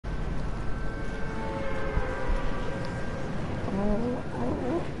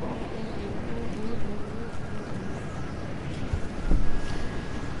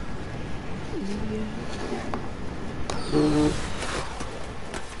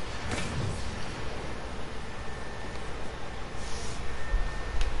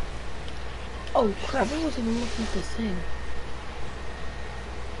Oh crap, I wasn't even looking at this thing.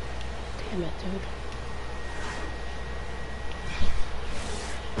 Damn it, dude.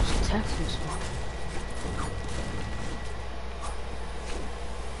 Just text me smart.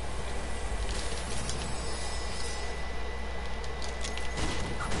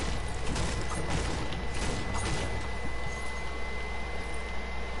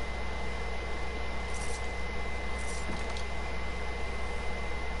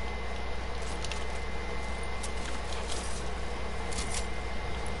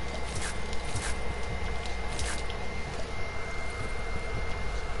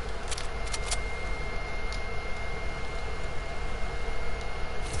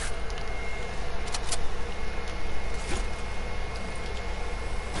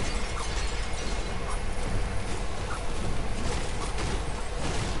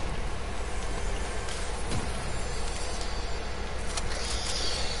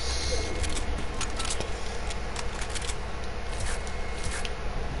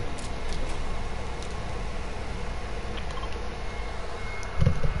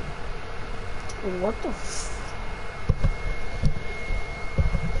 What the f-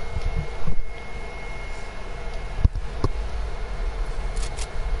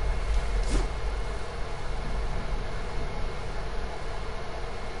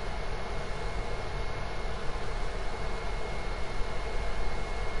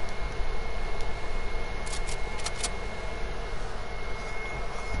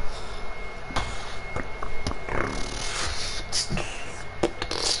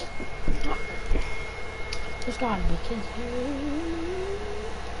 There's gotta be kids here.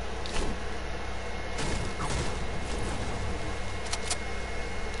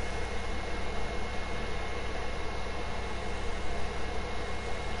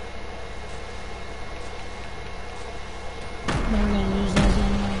 We're gonna use those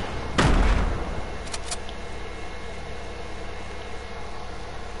anyway.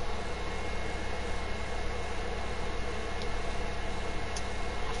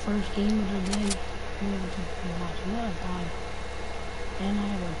 First game of the day. I'm gonna die. And I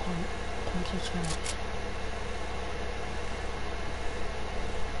have a punch as well.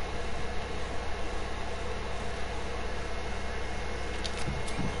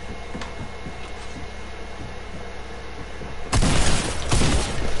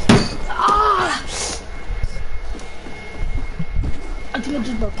 Ah! I think I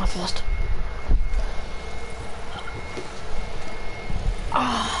just broke my fist.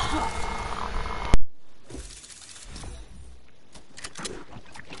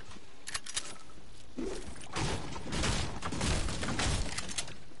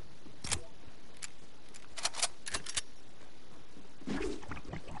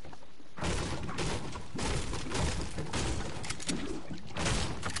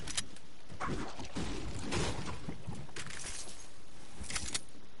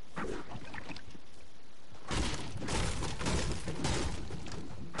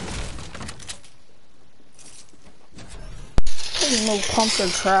 No pumps are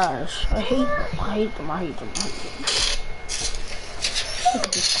trash. I hate them. Look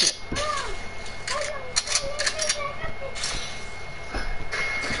at this kid.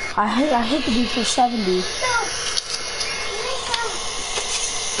 I hit the dude for 70.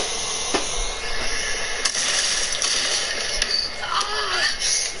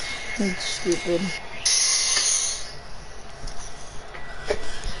 It's stupid.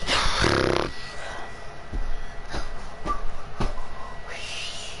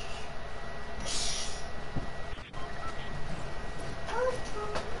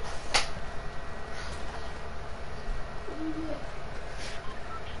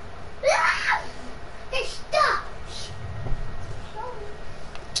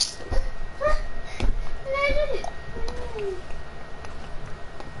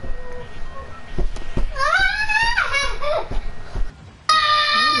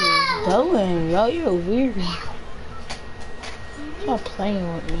 Doing, yo, you're weird. Stop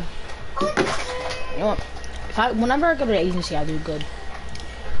playing with me. You know what? Whenever I go to the agency, I do good.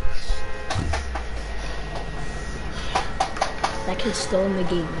 That kid's still in the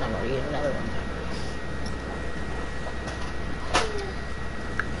game, and I'm already in another one.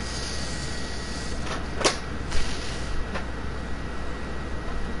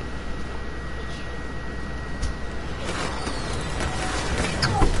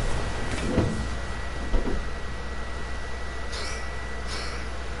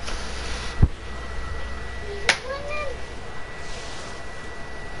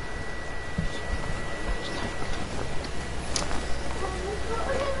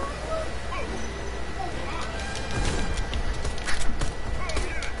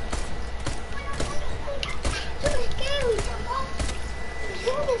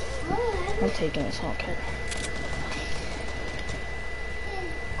 taking this, okay.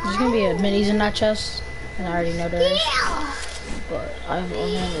 There's gonna be a minis in that chest, and I already know there is. But I've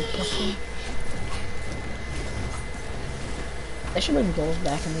only have a pistol. They should bring goals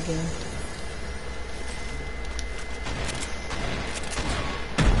back in the game.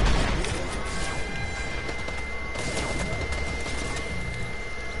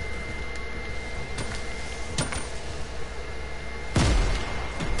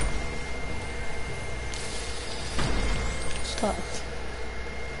 Stop.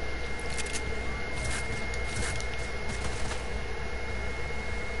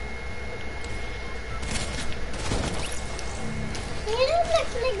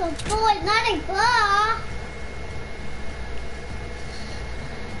 A boy, not a girl.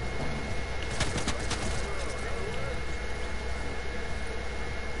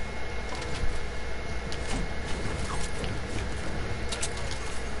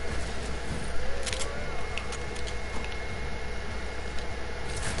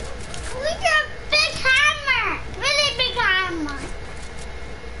 Look at a big hammer. Really big hammer.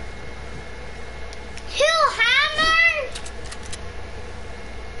 2 hammers?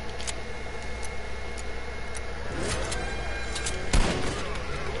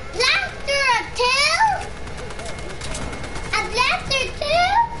 Laughter a 2? A laughter 2?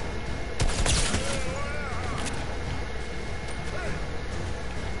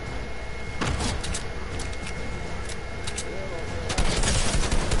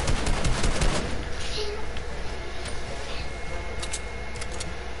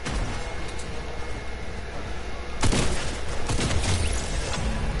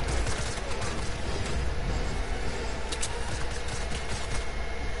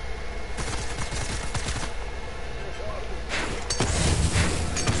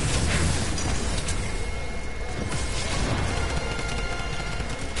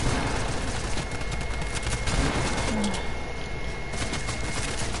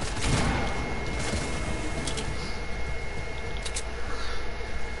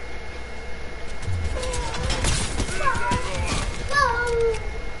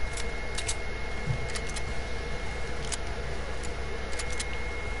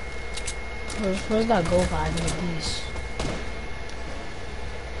 Where's that go vibe in these?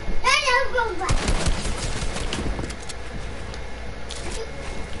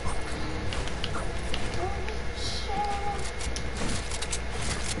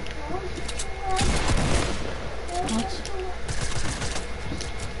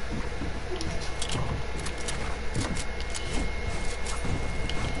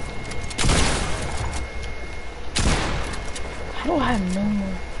 How do I have no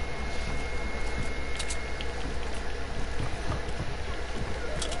more?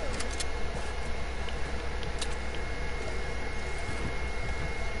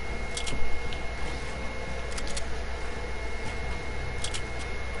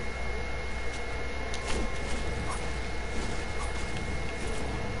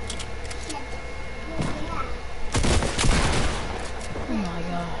 Oh my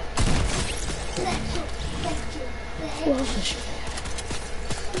god. Who else is shooting?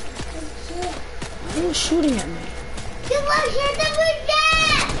 Who was shooting at me?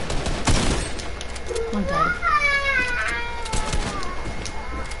 I'm dead.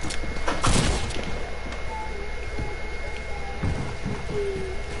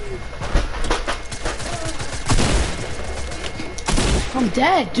 I'm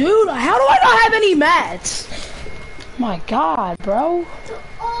dead, dude. How do I not have any mats? My god, bro.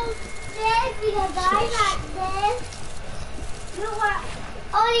 Oh, dead because I'm not dead.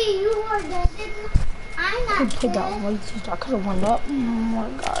 You were dead. I'm not I got dead. way too. I could have won up. Oh my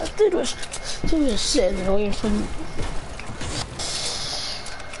god, dude was sitting there waiting for me.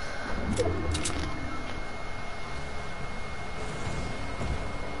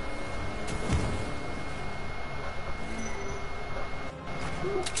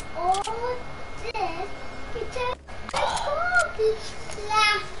 All this because I bought this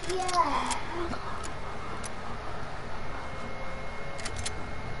last year.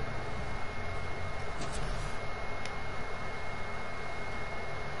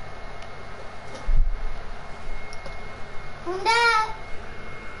 And that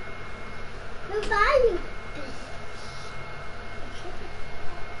reviving.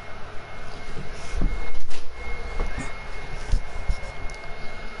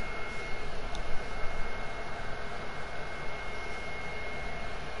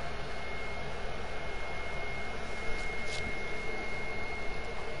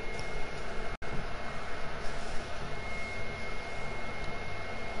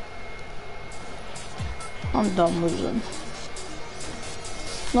 I'm done losing.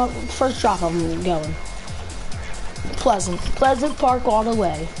 No, first drop I'm going. Pleasant Park all the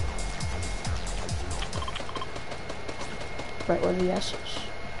way. Right where the S is.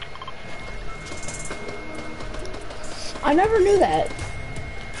 I never knew that.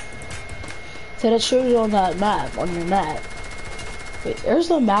 That it shows you on that map, on your map. Wait, there's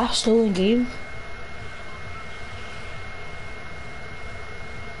the map still in game?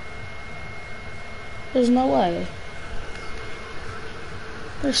 There's no way.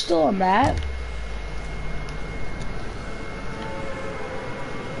 There's still a map?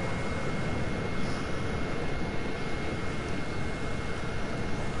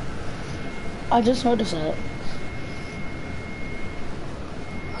 I just noticed that.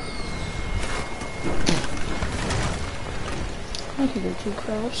 I could go too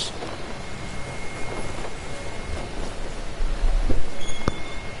close.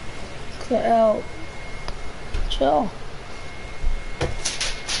 Get out. Chill.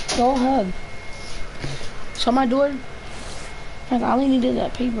 Go ahead. So my door. Like, I only needed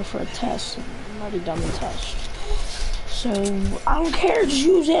that paper for a test. I'm already done the test. So I don't care. Just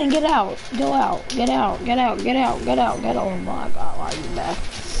use it and get out. Go out. Get out. Get out. Get out. Get out. Get out. Oh my God! Why are you back?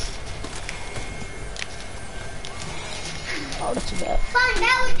 Oh, that's bad. Fun,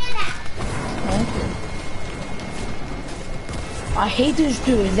 now we get out. Thank you. I hate these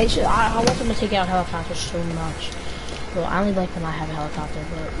dudes. They should. I want them to take out helicopters so much. Well, I only like when I have a helicopter,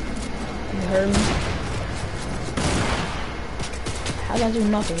 but you heard me. How did I do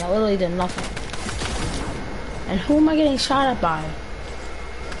nothing? I literally did nothing. And who am I getting shot at by?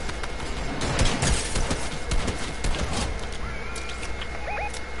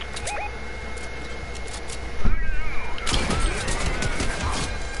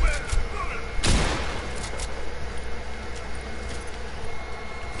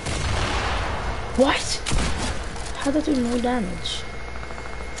 What? How did I do no damage?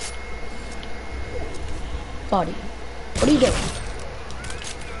 Buddy, what are you doing?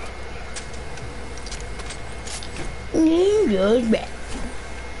 Just back.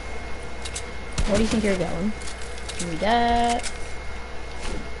 Where do you think you're going? Give me that.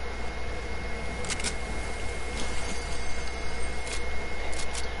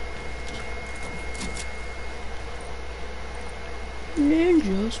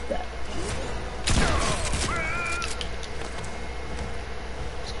 Ninja's back.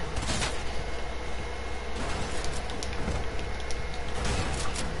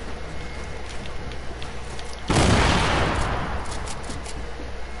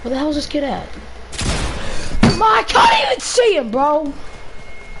 Where the hell is this kid at? I can't even see him, bro.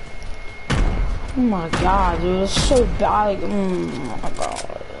 Oh my God, dude, it's so bad. Oh my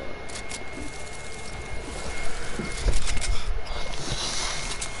God.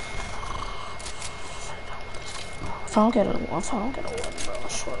 If I don't get a win, bro, I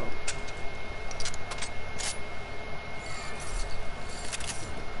swear.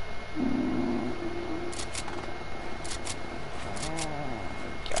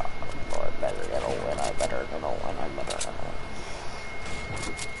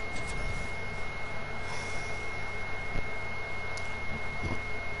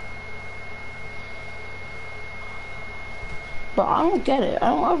 But I don't get it.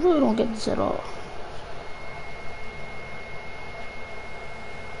 I really don't get this at all.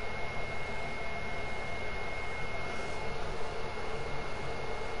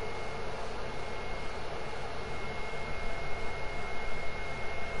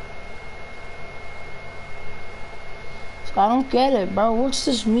 So I don't get it, bro. What's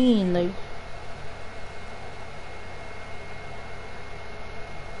this mean? Like,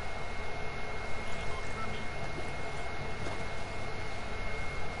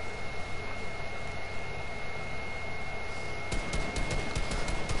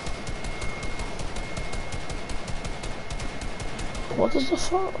 what is the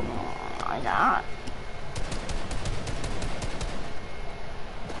fuck? Oh my God.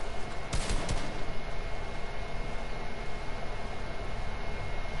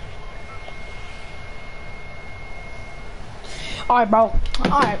 Alright, bro.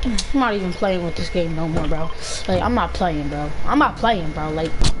 Alright. I'm not even playing with this game no more, bro. Like, I'm not playing, bro. I'm not playing, bro.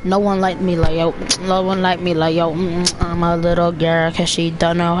 Like, no one like me, like, yo. No one like me, like, yo. I'm a little girl, cause she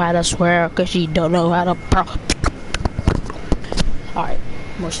don't know how to swear, cause she don't know how to pro. Alright.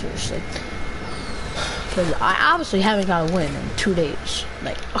 More seriously. Cause I obviously haven't got a win in 2 days.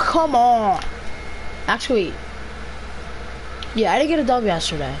 Like, come on. Actually, yeah, I didn't get a W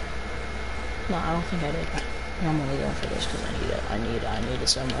yesterday. No, I don't think I did. I'm only going for this because I need it. I need it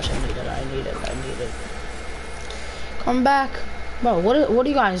so much. I need it. Come back. Bro, what are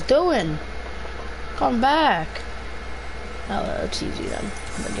you guys doing? Come back. Oh, it's easy then.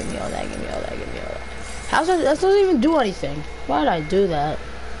 Give me all that, give me all that, give me all that. How's that? That doesn't even do anything. Why did I do that?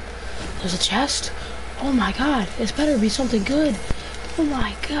 There's a chest? Oh my god, it's better be something good. Oh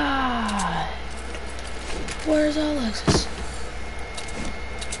my god. Where's Alexis?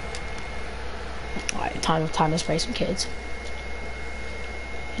 Alright, time to spray some kids.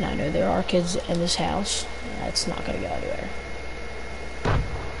 And I know there are kids in this house. That's not gonna go anywhere.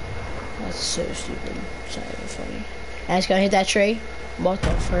 That's so stupid. It's not even funny. And it's gonna hit that tree? What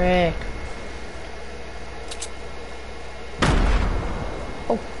the frick?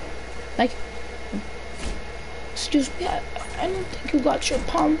 Oh, like, excuse me, I don't think you got your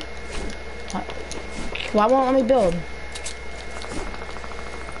pump. Why won't let me build?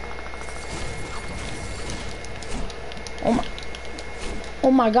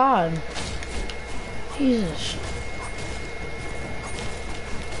 Oh my god. Jesus.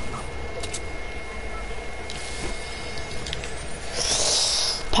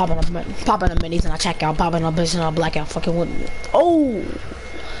 Popping up minis and I check out, popping up bitches and I black out fucking with me. Oh!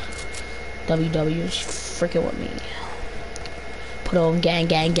 WW, she freaking with me. Put it on gang,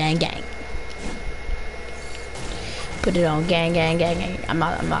 gang, gang, gang. Put it on gang, gang, gang, gang. I'm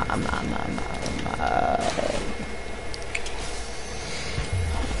not.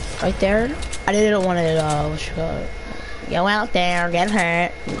 Right there. I didn't want to, what you call it? Go out there, get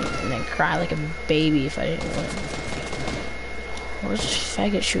hurt, and then cry like a baby if I didn't win. Where's this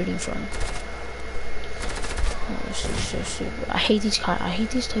faggot shooting from? Oh, this is so stupid. I hate these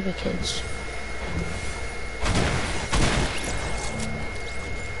type of kids.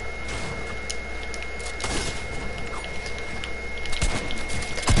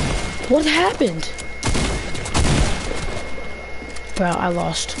 What happened? Bro, I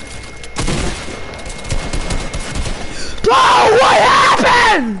lost. Bro, what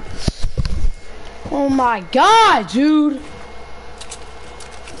happened? Oh my god, dude.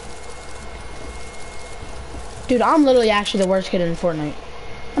 Dude, I'm literally actually the worst kid in Fortnite.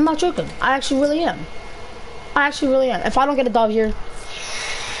 I'm not joking. I actually really am. I actually really am. If I don't get a dub here,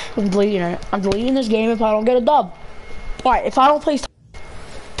 I'm deleting it. I'm deleting this game if I don't get a dub. Alright, if I don't place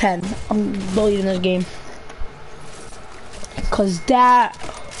 10, I'm deleting this game. Cause that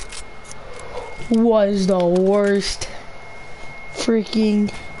was the worst freaking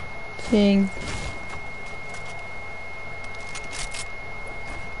thing.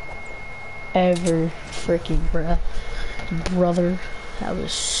 Ever freaking brother. That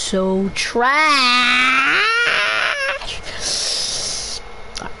was so trash.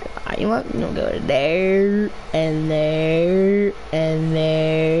 You want to go to there and there and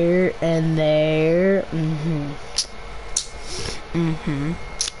there and there. Mhm. Mhm.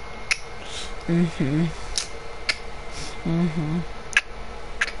 Mhm. Mhm.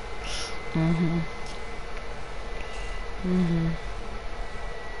 Mhm. Mhm.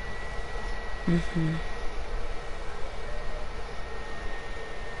 Mhm.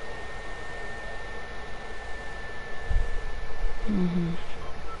 Mhm.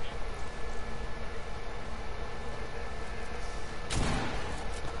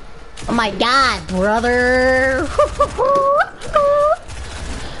 Oh my god, brother!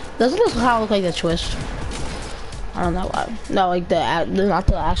 Doesn't this kind of look like the twist? I don't know why. No, like not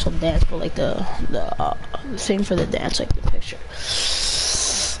the actual dance, but like the thing for the dance, like the picture.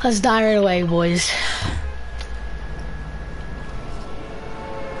 Let's die right away, boys.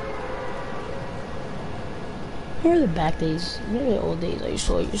 Remember the back days? Remember the old days I used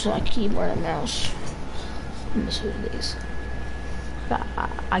to use my keyboard and mouse? I miss those days.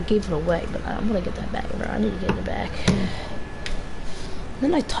 I gave it away, but I'm gonna get that back, bro. I need to get it back.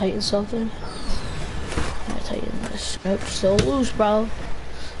 Then I tighten something. I tighten this. Nope, still loose, bro.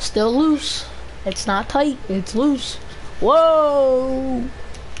 Still loose. It's not tight. It's loose. Whoa!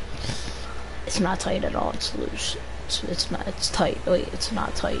 It's not tight at all. It's loose. It's not. It's tight. Wait, it's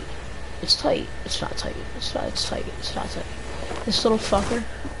not tight. It's tight. It's not tight. It's not. It's tight. It's not tight. This little fucker.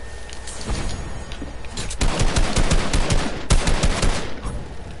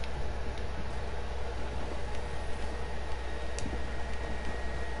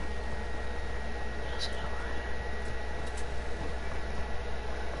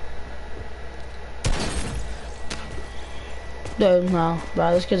 Dude, no,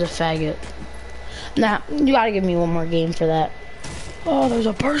 bro, this kid's a faggot. Nah, you gotta give me one more game for that. Oh, there's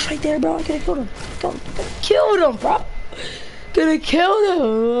a burst right there, bro. I could have killed him. Killed him, bro. Could have killed him.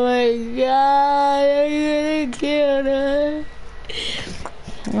 Oh my god, I could have killed him.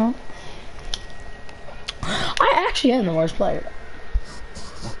 No. I actually am the worst player.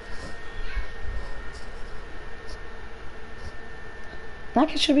 That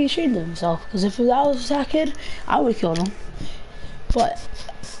kid should be ashamed of himself, because if that was that kid, I would have killed him. But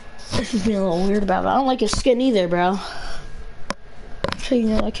this is being a little weird about it. I don't like his skin either, bro. So you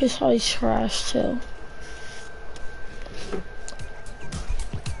know, like his he's trash too.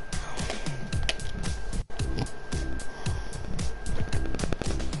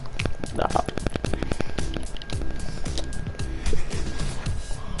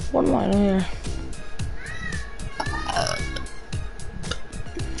 What am I doing here?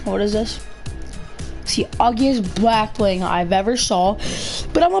 What is this? It's the ugliest black bling I've ever saw,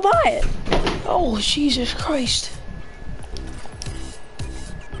 but I'm gonna buy it. Oh, Jesus Christ.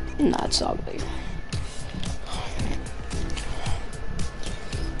 That's ugly.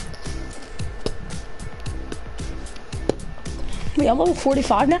 Wait, I'm level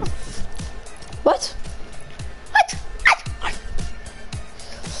 45 now? What?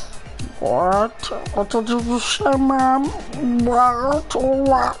 What did you say, ma'am? What,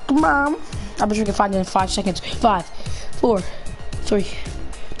 ma'am? I'll be drinking 5 in 5 seconds. 5, 4, 3,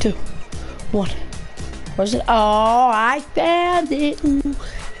 2, 1. Where's it? Oh, I found it. Ooh,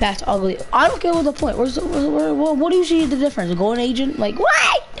 that's ugly. I don't get what the point. What do you see the difference? A golden agent? Like,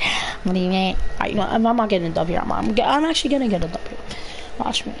 what? What do you mean? You know, I'm not getting a W. I'm actually gonna get a W.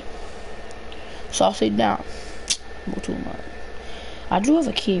 Watch me. Sausage down. Too much. I do have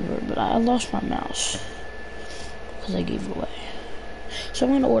a keyboard, but I lost my mouse because I gave it away. So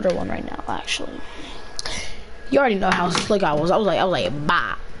I'm gonna order one right now. Actually, you already know how slick I was. I was like,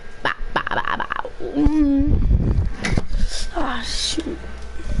 bah, bah, bah, bah, bah. Ah, shoot.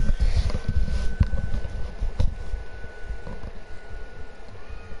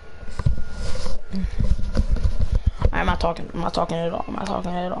 I'm not talking at all. I'm not talking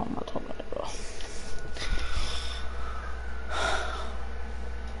at all.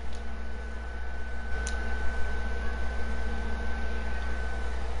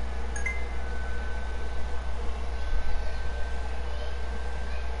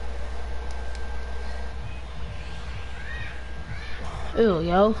 Ew,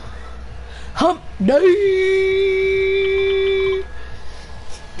 yo. Hump day!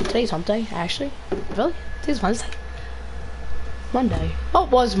 Today's hump day, actually. Really? Today's Wednesday. Monday. Oh,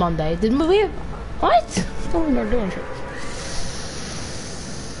 it was Monday. Did we? What? What are we doing shit?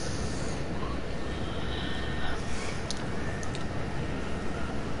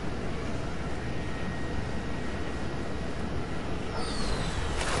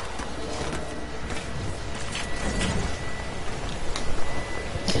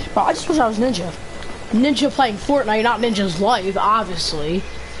 Bro, I just wish I was Ninja. Ninja playing Fortnite, not Ninja's life, obviously.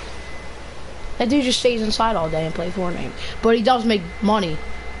 That dude just stays inside all day and plays Fortnite. But he does make money.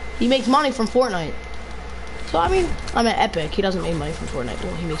 He makes money from Fortnite. So, I mean, I'm at Epic. He doesn't make money from Fortnite.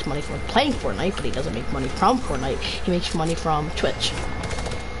 Well, he makes money from playing Fortnite, but he doesn't make money from Fortnite. He makes money from Twitch.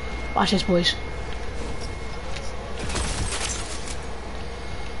 Watch this, boys.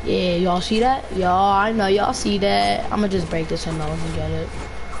 Yeah, y'all see that? Y'all, I know y'all see that. I'm gonna just break this and I'll get it.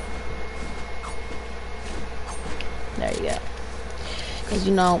 There you go. Cause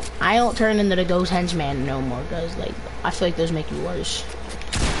you know, I don't turn into the ghost henchman no more. Cause like, I feel like those make you worse.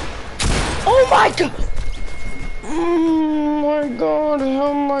 Oh my god! Oh my god!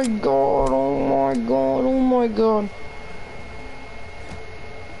 Oh my god! Oh my god! Oh my god!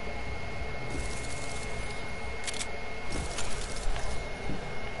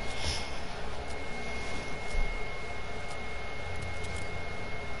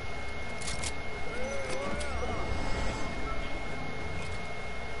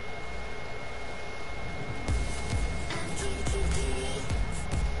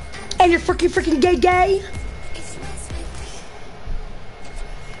 And you're freaking gay.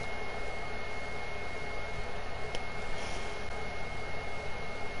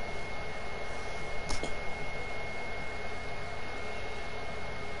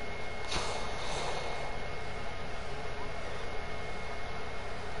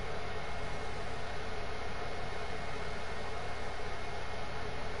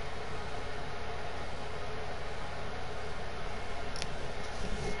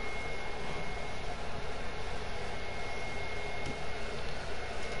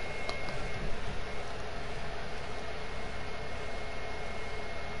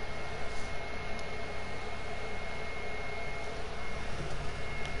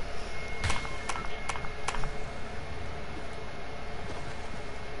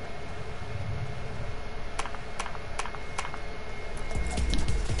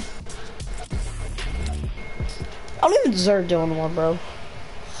 I don't even deserve doing one, bro.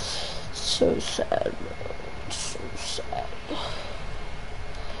 So sad, bro. So sad.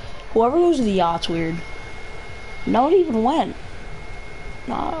 Whoever goes to the yacht's weird. No one even went.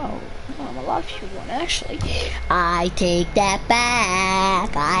 No. a lot of people won, actually. I take that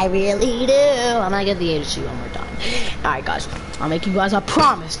back. I really do. I'm gonna get the agency one more time. Alright, guys. I'll make you guys a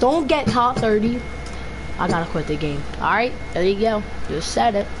promise. Don't get top 30. I gotta quit the game. Alright, there you go. Just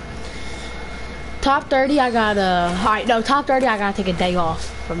said it. Top 30, I gotta... Alright, no, top 30, I gotta take a day off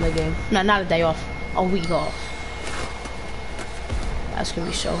from the game. No, not a day off. A week off. That's gonna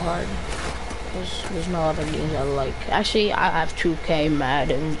be so hard. There's no other games I like. Actually, I have 2K,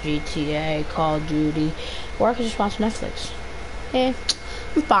 Madden, GTA, Call of Duty, or I can just watch Netflix. I'm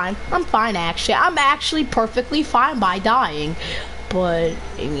fine. I'm fine, actually. I'm actually perfectly fine by dying. But,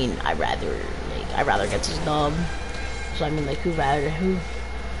 I mean, I'd rather get this dub. So, I mean, like, who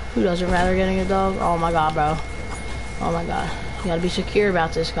doesn't rather getting a dub? Oh my god, bro. Oh my god. You gotta be secure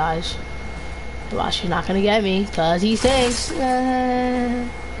about this, guys. Otherwise, she's not gonna get me, cause he thinks.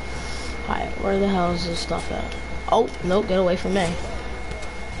 Alright, where the hell is this stuff at? Oh, nope, get away from me.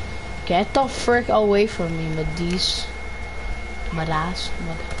 Get the frick away from me, Madis.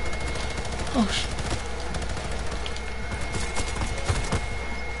 Oh, shit.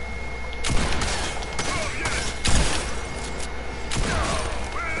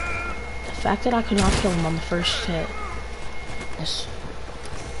 The fact that I could not kill him on the first hit. Yes.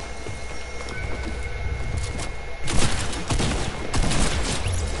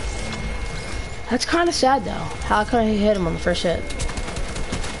 That's kind of sad though. How could I hit him on the first hit?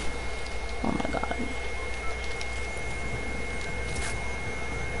 Oh my god.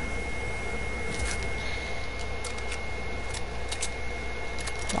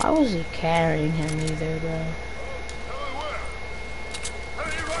 Why was he carrying him either, bro?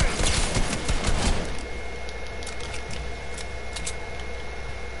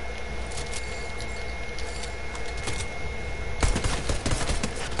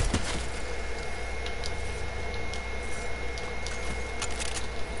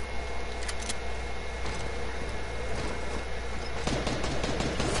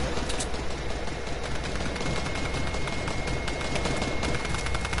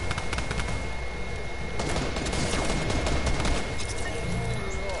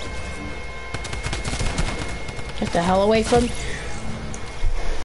 Get the hell away from me.